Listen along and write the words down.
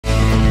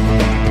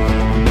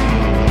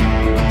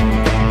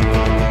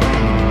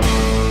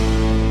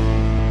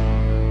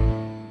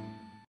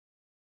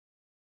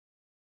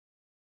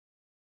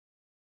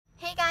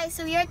guys,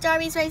 so we're at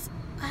Darby's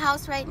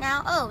house right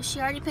now. Oh, she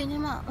already picked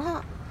him up.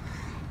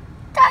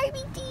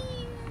 Darby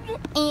dude.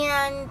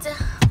 And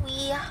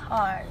we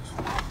are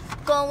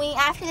going,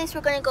 after this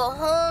we're gonna go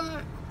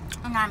home.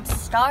 And I'm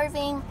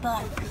starving,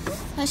 but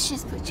let's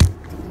just put you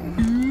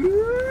there.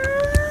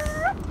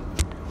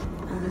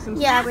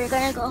 Yeah, we're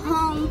gonna go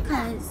home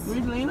because...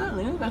 Where's Lena?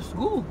 Lena's at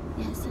school.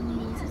 Yes,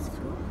 Lena's at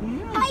school.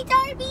 Yeah. Hi,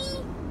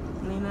 Darby.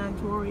 Lena and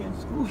Tori at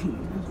school.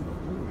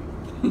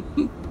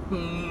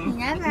 He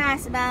never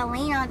asked about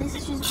Lena. This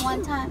is just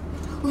one time.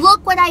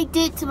 Look what I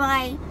did to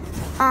my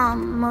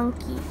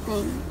monkey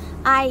thing.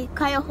 I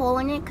cut a hole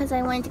in it because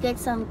I wanted to get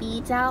some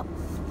beads out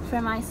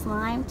for my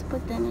slime, to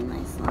put them in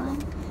my slime,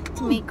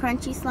 to make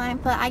crunchy slime.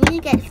 But I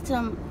need to get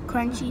some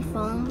crunchy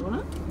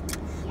foam,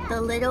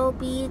 the little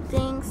bead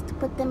things, to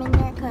put them in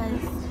there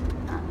because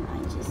I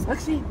just...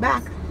 Lexi,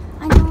 back.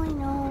 I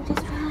know.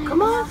 Just drive.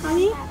 Come on,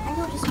 honey. I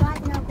know, just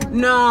drive now.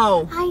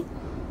 No.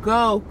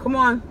 Go. Come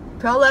on.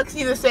 Tell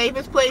Lexi the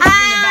safest place is in the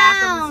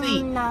back of the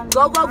seat.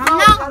 Go. No.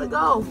 Gotta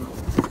go.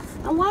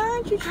 And why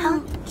aren't you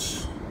trying?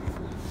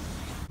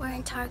 We're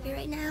in Target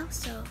right now,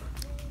 so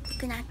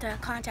looking at the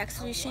contact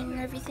solution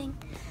and everything.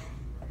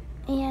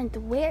 And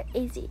where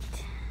is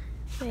it?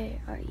 Where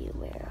are you,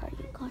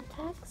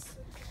 contacts?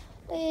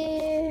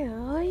 Where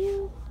are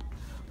you?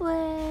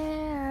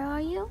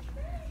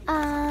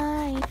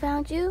 I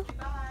found you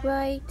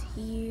right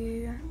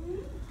here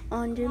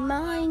under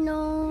my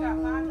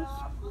nose.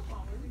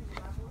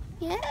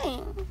 Yay!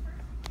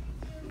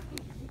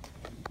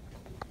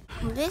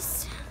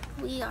 This,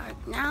 we are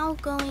now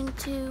going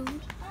to...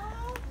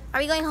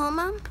 Are we going home,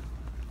 Mom?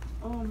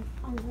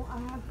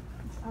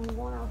 I'm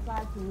going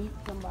outside to meet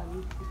somebody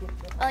to get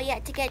the... Oh yeah,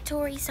 to get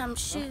Tori some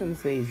shoes. Some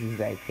faces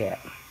like that.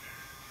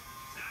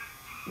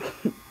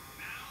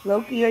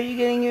 Loki, are you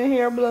getting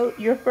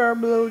your fur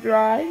blow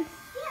dry? Yeah,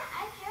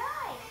 I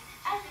tried.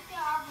 I think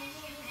I'll be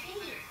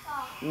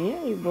really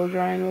Yeah, you blow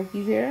drying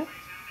Loki's hair?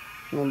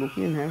 No, Loki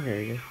didn't have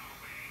hair yet.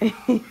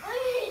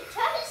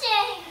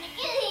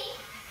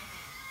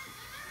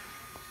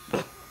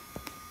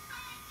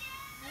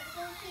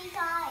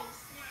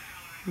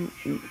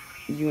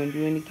 You want to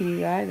do any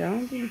kitty eyes? I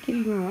don't think the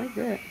kitty's going to like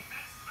that.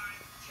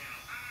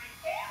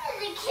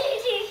 The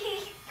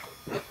kitty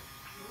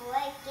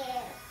like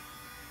it.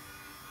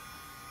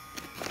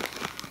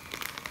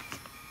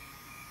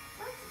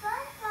 What's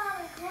SpongeBob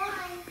is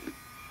crying?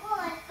 Oh,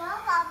 like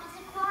SpongeBob is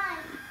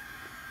crying.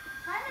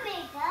 How do we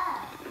go?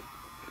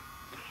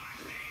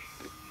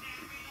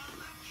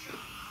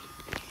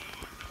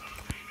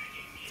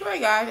 Sorry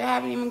guys, I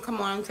haven't even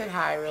come on and said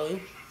hi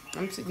really.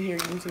 I'm sitting here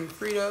eating some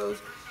Fritos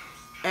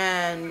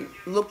and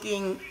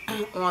looking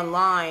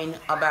online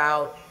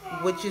about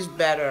which is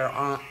better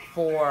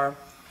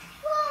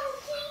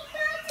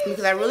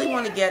because I really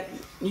want to get,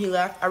 he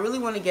left, I really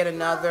want to get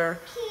another,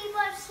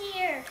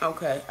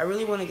 okay, I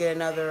really want to get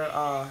another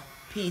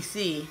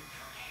PC,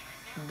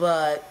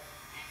 but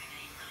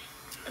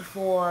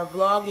for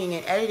vlogging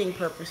and editing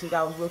purposes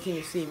I was looking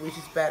to see which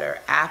is better,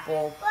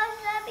 Apple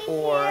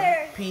or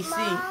PC.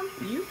 Mom.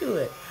 You do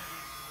it.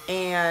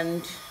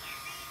 And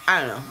I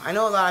don't know. I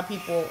know a lot of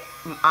people,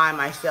 I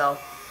myself,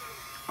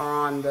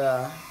 are on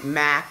the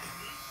Mac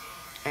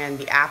and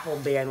the Apple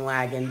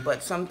bandwagon,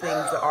 but some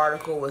things the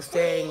article was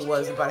saying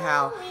was about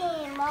how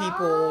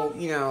people,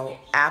 you know,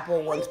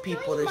 Apple wants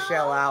people to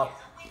shell out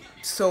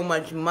so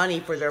much money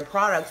for their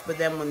products, but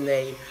then when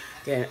they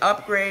get an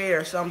upgrade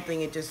or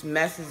something, it just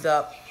messes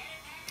up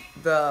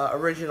the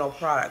original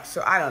product.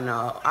 So I don't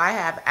know.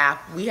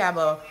 We have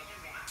a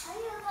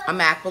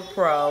MacBook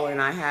Pro,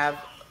 and I have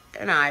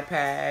an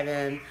iPad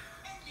and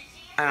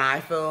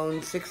an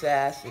iPhone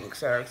 6S, and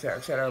etc., etc.,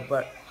 etc.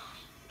 But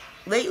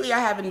lately I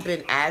haven't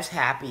been as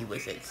happy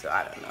with it, so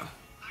I don't know.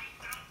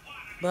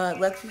 But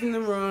Lexi's in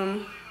the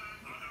room,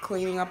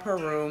 cleaning up her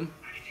room.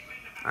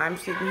 I'm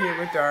sitting here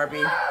with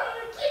Darby,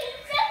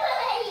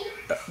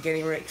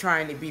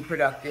 trying to be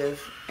productive.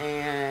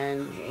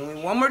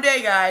 And one more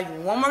day, guys.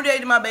 One more day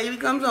till my baby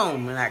comes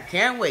home, and I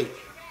can't wait.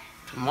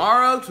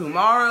 Tomorrow.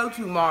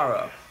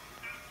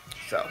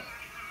 So.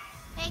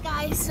 Hey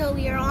guys, so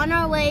we are on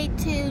our way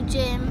to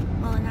gym,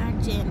 well not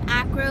gym,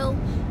 acro,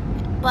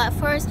 but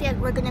first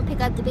we're going to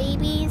pick up the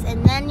babies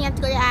and then you have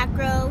to go to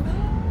acro. No,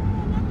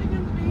 I'm not picking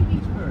up the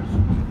babies first.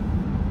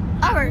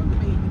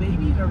 The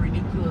babies are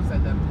ridiculous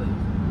at that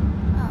place.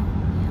 Oh,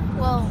 yeah.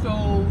 Well,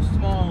 so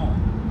small.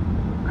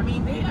 I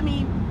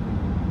mean,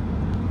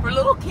 for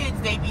little kids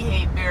they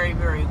behave very,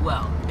 very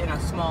well in a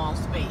small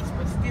space,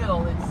 but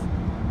still it's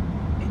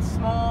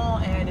small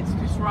and it's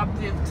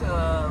disruptive to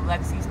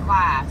Lexi's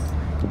class.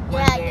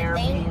 When they're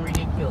being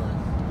ridiculous.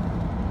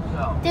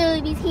 So.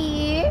 Darby's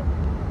here.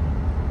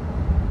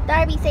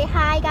 Darby, say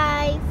hi,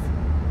 guys.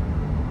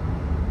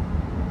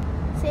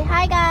 Say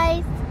hi,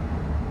 guys.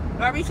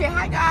 Darby, say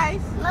hi,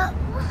 guys. Look.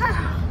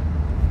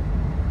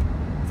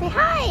 Say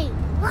hi.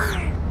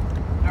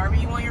 Darby,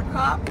 you want your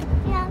cup?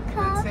 Yeah,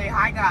 cup. Then say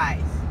hi,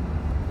 guys.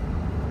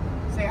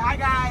 Say hi,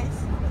 guys.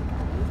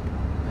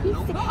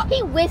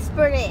 He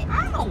whispered it.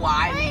 I don't know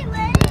why.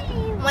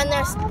 When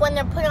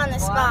they're put on the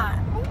spot.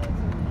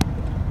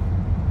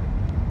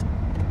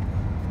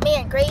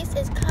 And Grace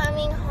is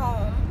coming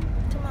home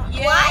tomorrow.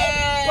 Yay!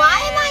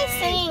 Why am I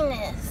saying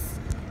this?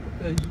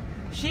 Because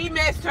she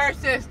missed her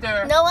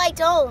sister. No, I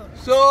don't.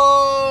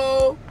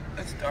 So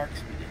that's dark,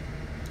 Speedy.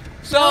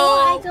 So No,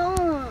 I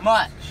don't.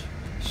 much.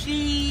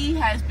 She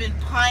has been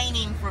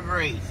pining for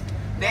Grace.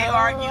 They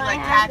argue like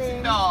cats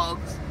and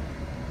dogs.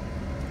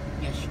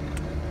 Yes, you know.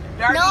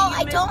 Darby, No, you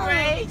I miss don't.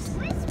 Grace?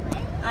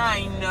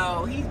 I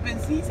know. He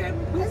said,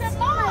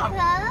 Mom.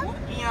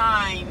 Yeah,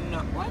 I know.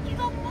 Why'd you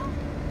go, Mom?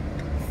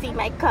 See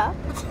my cup.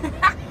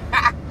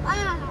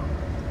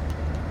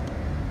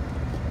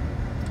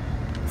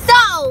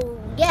 So,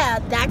 yeah,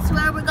 that's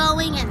where we're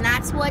going and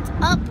that's what's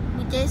up.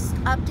 We just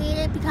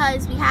updated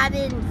because we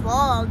haven't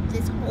vlogged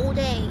this whole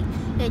day.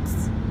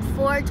 It's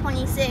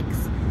 4:26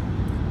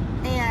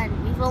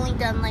 and we've only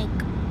done like,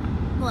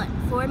 what,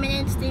 4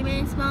 minutes, 3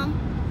 minutes, Mom?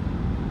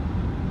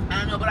 I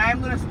don't know, but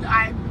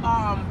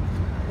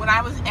when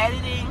I was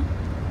editing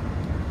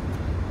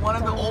one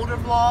of the older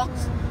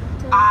vlogs,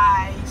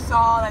 I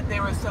saw that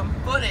there was some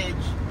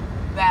footage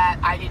that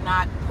I did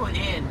not put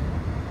in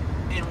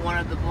one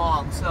of the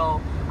vlogs.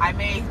 So I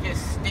may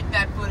just stick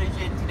that footage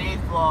in today's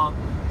vlog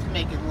to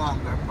make it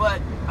longer.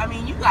 But, I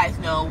mean, you guys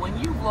know, when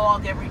you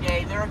vlog every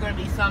day, there are going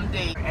to be some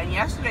days. And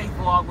yesterday's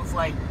vlog was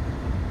like...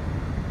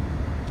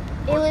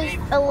 It was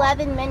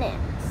 11 minutes.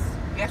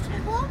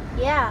 Yesterday's vlog?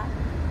 Yeah.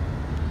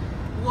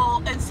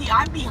 Well, and see,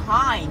 I'm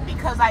behind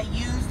because I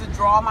used the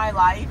Draw My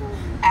Life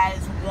as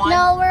one...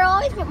 No, we're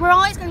always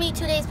going to be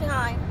 2 days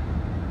behind.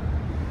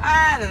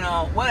 I don't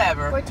know,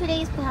 whatever. We're 2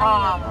 days behind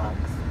our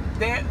vlogs.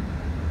 There...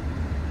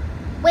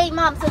 Wait,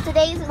 Mom, so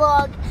today's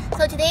vlog...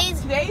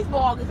 Today's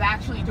vlog is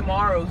actually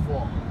tomorrow's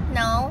vlog.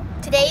 No,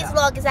 today's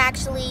vlog is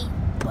actually...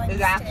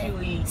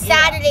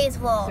 Saturday's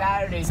vlog.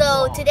 Saturday's so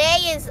vlog.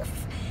 Today is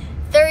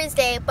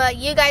Thursday, but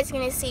you guys are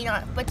going to see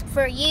it but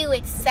for you,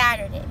 it's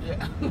Saturday.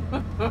 Yeah.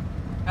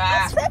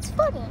 That's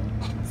funny.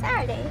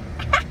 Saturday.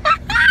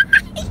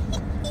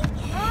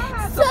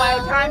 So by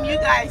the time you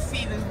guys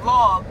see this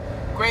vlog,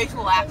 Grace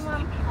will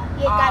actually be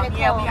home.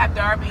 Yeah, we have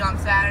Darby on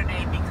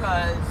Saturday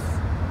because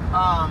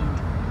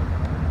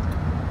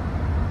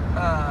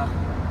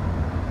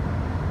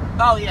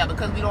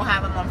because we don't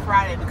have him on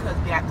Friday because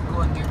we have to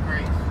go and get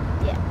Grace.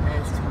 Yeah.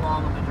 And it's too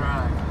long of a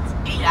drive.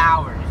 It's 8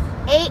 hours.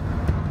 8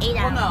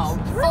 hours. Well,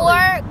 no,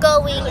 really, 4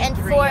 going and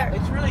 4.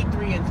 It's really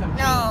 3 and some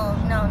change.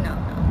 No.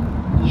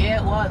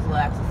 Yeah, it was,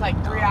 Lex. It's like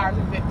 3 hours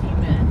and 15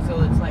 minutes,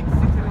 so it's like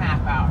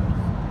 6.5 hours.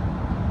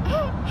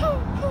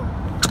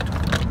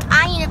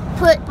 I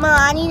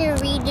need to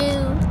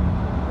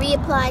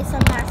reapply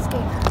some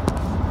mascara.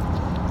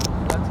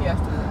 Lexi has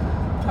to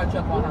touch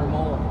up on her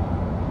mole.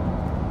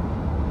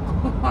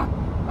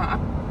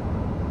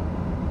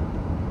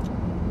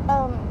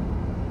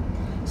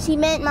 She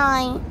meant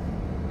my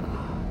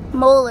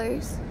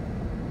molars.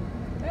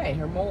 Hey,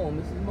 her mole,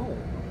 Mrs. Mole.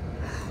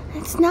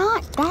 It's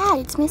not that.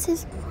 It's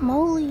Mrs.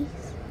 Moley's.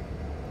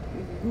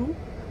 Who?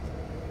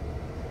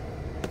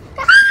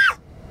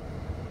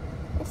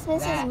 It's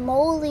Mrs.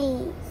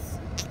 Moley's.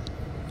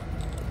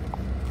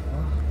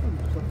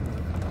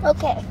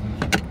 Okay.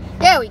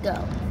 There we go.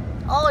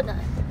 All done.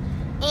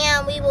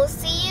 And we will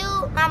see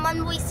you. Mom, when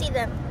will we see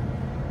them?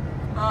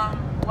 Well,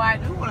 I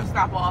do want to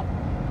stop off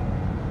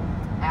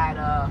at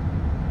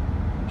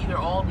either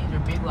Aldi's or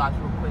Big Lots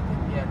real quick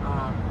and get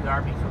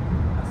Darby a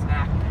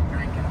snack and a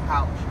drink and a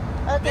pouch.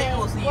 Okay. Maybe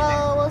we'll see you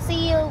well, there. we'll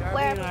see you Darby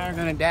where. and I are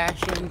gonna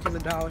dash into the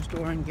dollar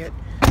store and get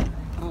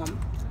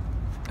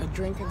a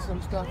drink and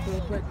some stuff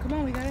real quick. Come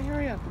on, we gotta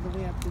hurry up because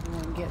we have to go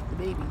and get the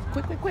babies.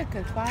 Quick!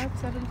 It's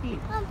 5:17.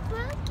 I'm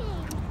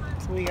broken.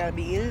 So we gotta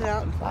be in and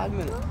out in 5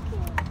 minutes.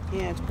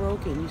 Yeah, it's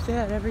broken. You say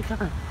that every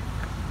time.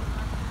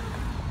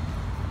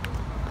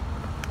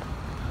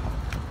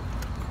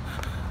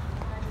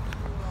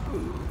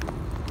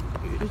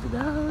 Here's the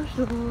dollar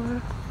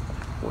store.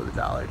 Or the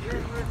Dollar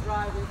Tree.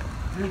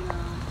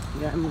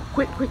 Yeah, move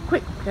quick,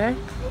 okay?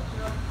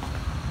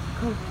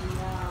 Come.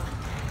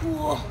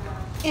 Whoa.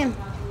 In.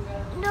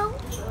 No.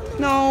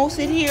 No,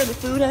 sit here. The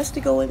food has to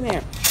go in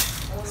there.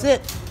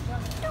 Sit.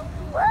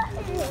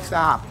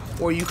 Stop.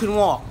 Or you can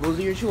walk. Those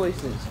are your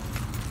choices.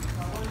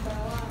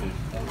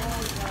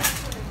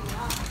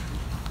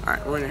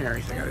 Alright, we're in a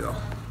hurry, so I gotta go.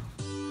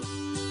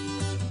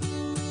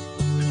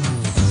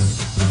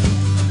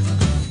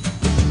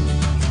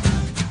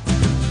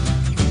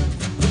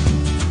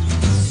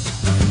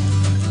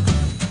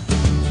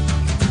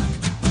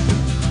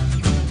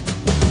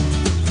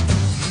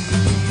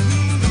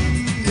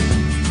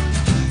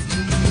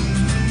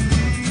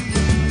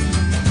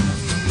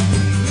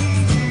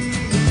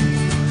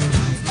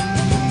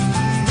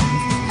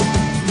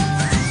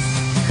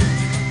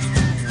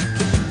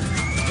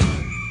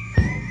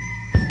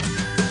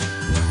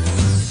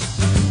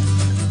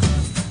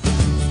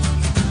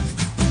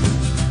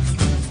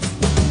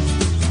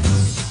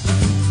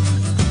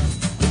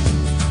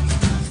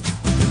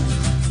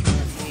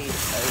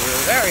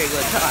 Very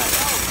good time.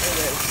 It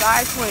is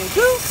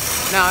 5:22.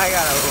 Now I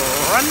gotta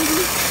run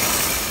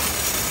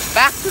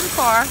back to the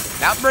car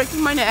without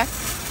breaking my neck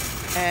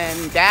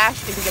and dash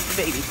and get the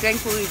baby.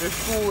 Thankfully, their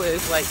school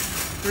is like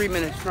 3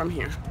 minutes from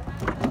here.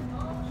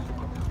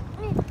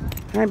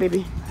 All right,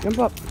 baby, jump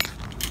up.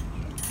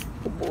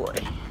 Oh boy.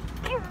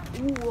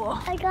 Whoa.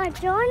 I got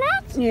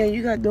donuts? Yeah,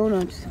 you got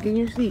donuts. Get in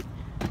your seat.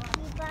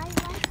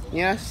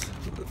 Yes.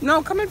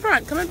 No, come in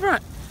front. Come in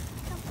front.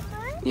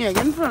 Yeah,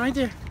 get in front right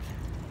there.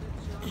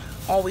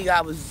 All we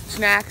got was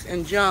snacks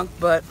and junk,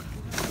 but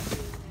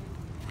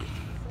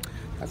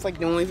that's like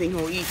the only thing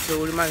he'll eat, so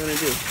what am I gonna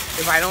do?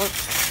 If I don't,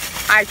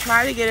 I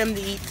try to get him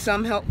to eat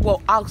some help.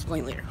 Well, I'll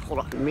explain later. Hold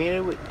on. We made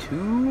it with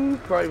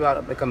probably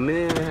about like a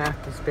minute and a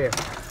half to spare.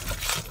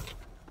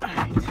 All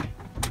right.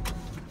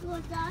 Go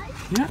inside?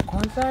 Yeah, go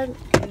inside.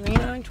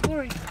 Lena and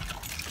Tori.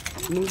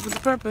 Move with a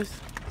purpose.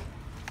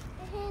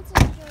 My hands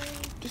are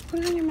dirty. Just put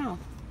it in your mouth.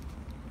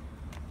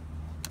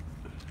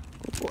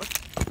 Good boy.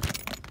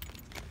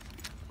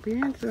 Put your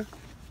hands through.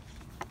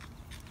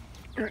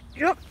 All right,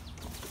 jump.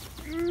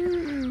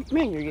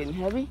 Man, you're getting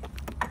heavy.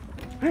 All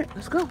right,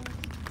 let's go.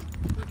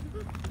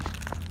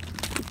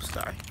 Oops,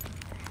 sorry.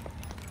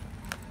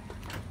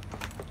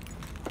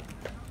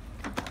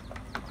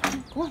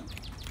 Come on.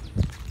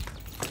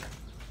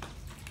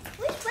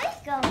 Where's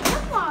Grace go?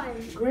 Come on.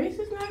 Grace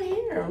is not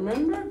here.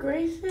 Remember,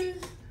 Grace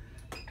is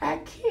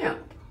at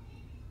camp.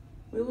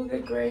 We will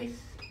get Grace.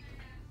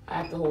 I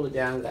have to hold it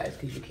down, guys,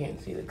 because you can't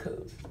see the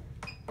code.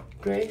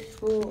 Grace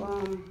will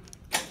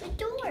The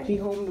door. be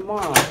home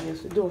tomorrow.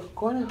 Yes, the door.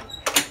 Go on in. Mom,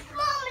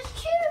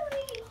 it's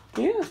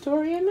Cherry. Yeah, is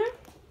Tori in there?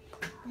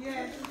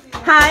 Yeah.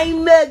 Hi,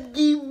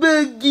 Muggy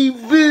Buggy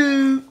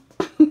Boo.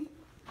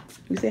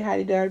 You say hi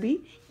to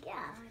Darby? Yeah.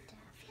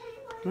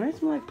 Why does it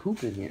smell like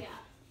poop in here?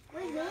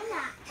 Where's Lena?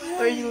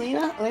 Where are you,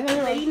 Lena?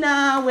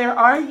 Lena, where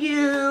are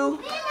you?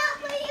 Lena,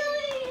 where are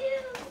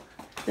you?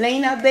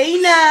 Lena,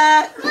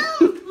 Lena.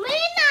 Mom,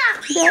 Lena.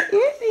 That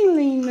is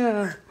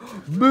Elena.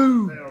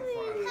 Boo.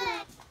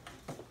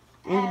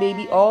 And the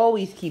baby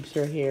always keeps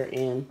her hair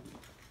in.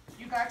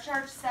 You got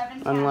charged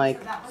 7 Unlike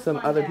so that was some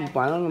one other day.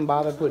 people. I don't even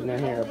bother putting their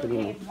hair up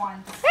anymore. Paid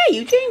once. Hey,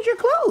 you changed your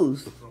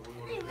clothes.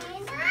 Hey,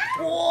 Lena.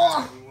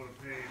 Oh.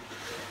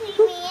 Hey,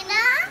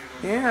 Lena.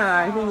 Yeah,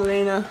 I think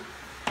Lena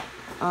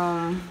So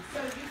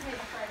you paid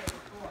Friday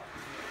before.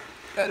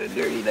 got a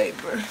dirty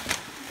diaper.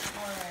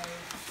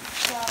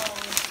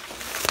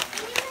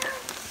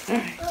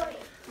 Alright.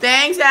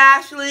 Thanks,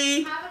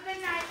 Ashley. Have a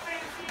good night,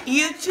 friends.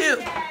 You too.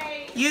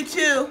 Day. You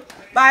too.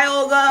 Bye,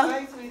 Olga.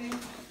 Bye, sweetie.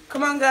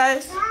 Come on,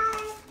 guys. Bye.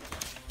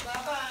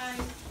 Bye-bye.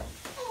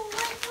 Oh,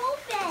 what's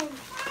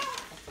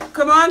open?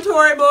 Come on,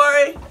 Tori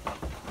boy.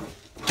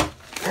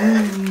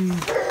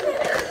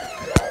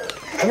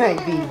 Hey,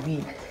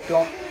 baby.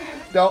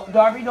 Don't,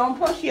 Darby, don't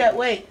push yet.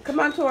 Wait. Come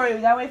on, Tori.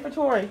 We gotta wait for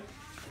Tori.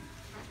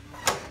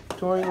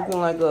 Tori looking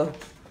like a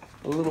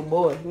little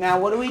boy. Now,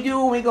 what do we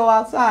do when we go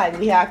outside?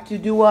 We have to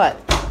do what?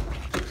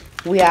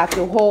 We have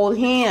to hold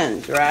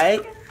hands,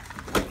 right?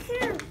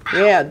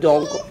 Yeah,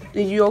 don't go. Are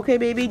you okay,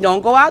 baby?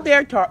 Don't go out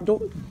there.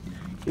 Don't.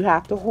 You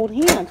have to hold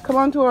hands. Come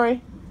on,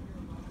 Tori.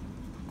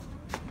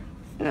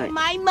 Right.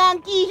 My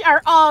monkeys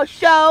are all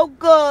so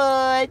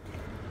good.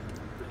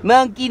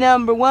 Monkey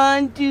number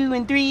 1, 2,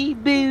 and 3.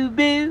 Boo,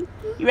 boo.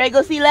 You ready to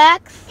go see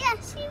Lex? Yeah,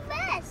 she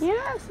was.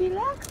 Yeah, see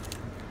Lex.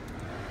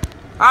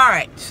 All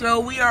right, so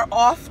we are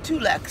off to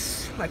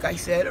Lex, like I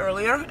said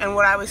earlier. And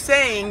what I was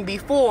saying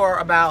before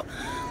about,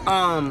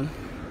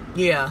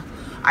 yeah,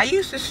 I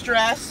used to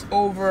stress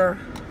over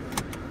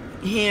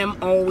him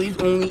always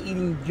only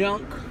eating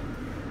junk,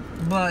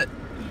 but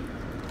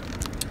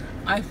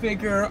I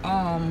figure,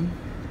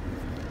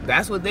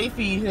 that's what they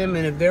feed him,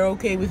 and if they're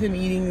okay with him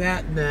eating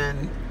that,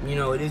 then, you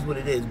know, it is what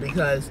it is,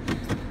 because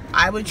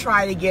I would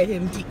try to get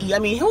him to eat, I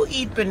mean, he'll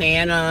eat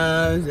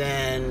bananas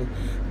and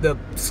the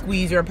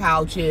squeezer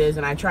pouches,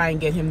 and I try and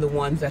get him the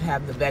ones that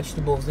have the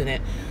vegetables in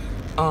it,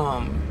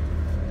 and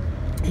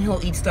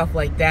he'll eat stuff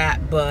like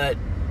that, but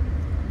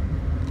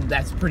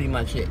that's pretty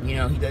much it. You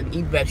know, he doesn't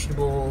eat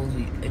vegetables,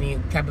 any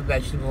type of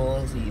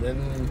vegetables,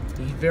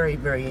 he's very,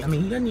 very, I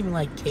mean, he doesn't even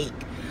like cake,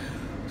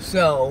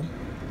 so,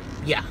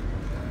 yeah.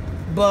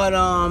 But,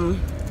 what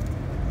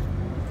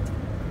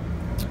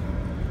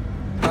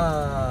was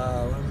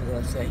I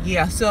gonna say?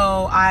 Yeah,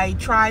 so I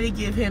try to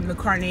give him the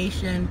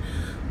Carnation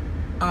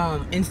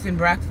instant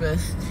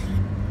breakfast,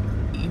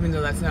 even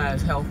though that's not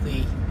as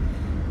healthy,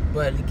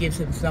 but it gives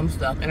him some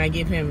stuff. And I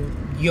give him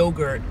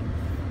yogurt,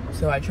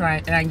 so I try,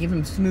 and I give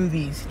him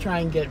smoothies, try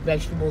and get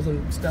vegetables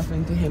and stuff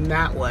into him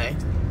that way.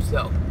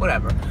 So,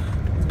 whatever.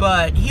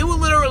 But he will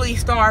literally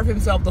starve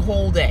himself the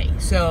whole day,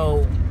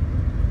 so,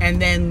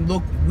 and then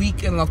look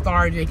weak and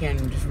lethargic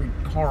and just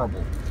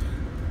horrible.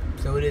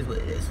 So it is what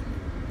it is.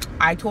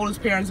 I told his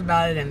parents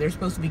about it, and they're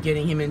supposed to be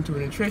getting him into a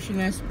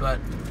nutritionist, but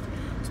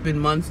it's been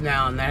months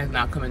now, and that has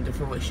not come into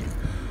fruition.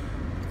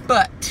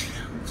 But,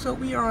 so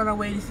we are on our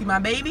way to see my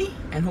baby,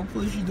 and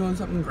hopefully she's doing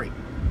something great.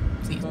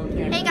 See you.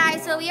 Hey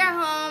guys, so we are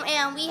home,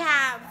 and we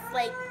have,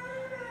 like,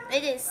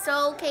 it is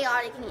so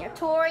chaotic in here.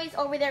 Tori's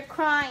over there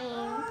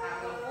crying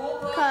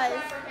because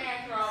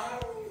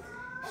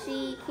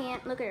she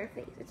can't look at her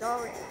face. It's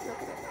all red. Look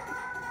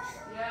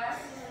at it.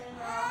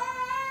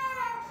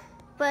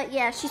 But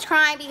yeah, she's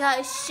crying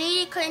because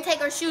she couldn't take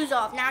her shoes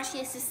off. Now she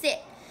has to sit.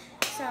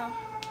 So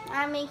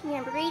I'm making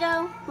a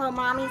burrito. Well,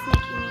 mommy's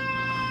making me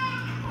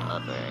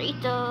a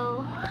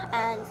burrito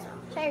and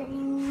some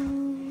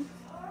cherries.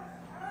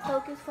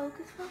 Focus,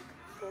 focus, focus,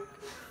 focus.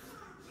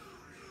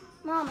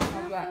 Mom,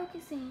 I'm not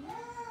focusing.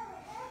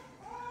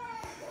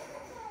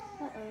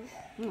 Uh-oh.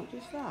 No,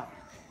 just stop.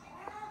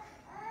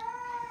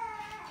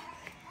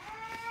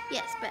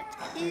 Yes, but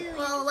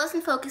well, it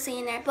wasn't focusing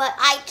in there. But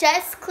I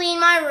just cleaned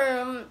my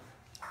room.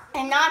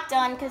 I'm not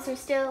done because there's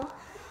still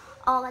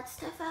all that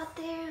stuff out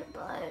there.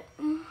 But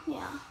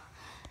yeah,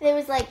 there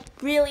was like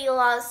really a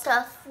lot of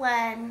stuff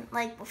when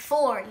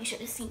before you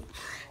should have seen.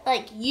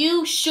 Like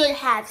you should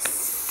have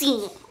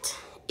seen it.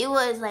 It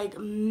was like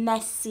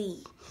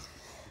messy.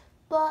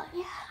 But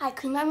yeah, I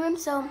cleaned my room,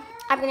 so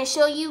I'm gonna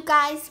show you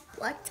guys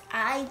what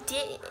I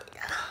did.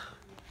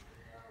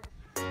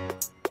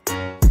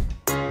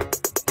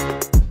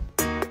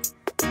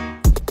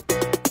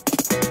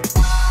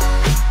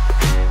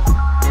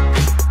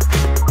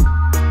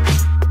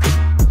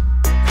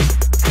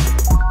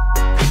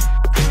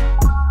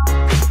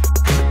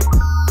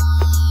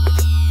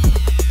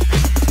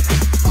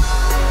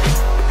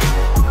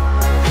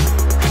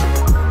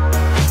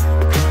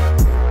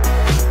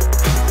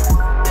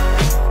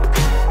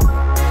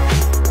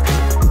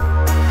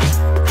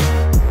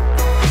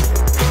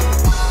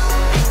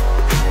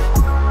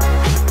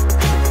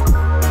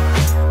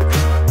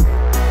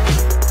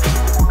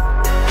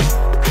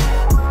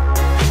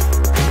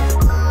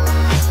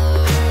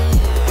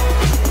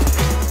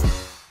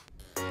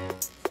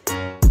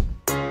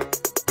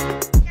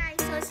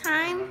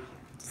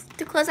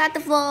 To close out the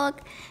vlog,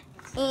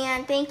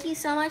 and thank you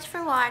so much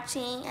for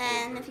watching.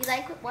 And if you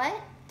like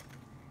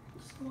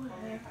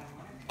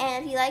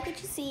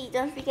what you see,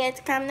 don't forget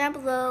to comment down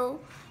below,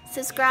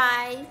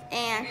 subscribe,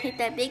 and hit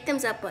that big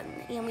thumbs up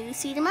button. And we will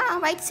see you tomorrow,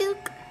 right,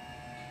 Sook?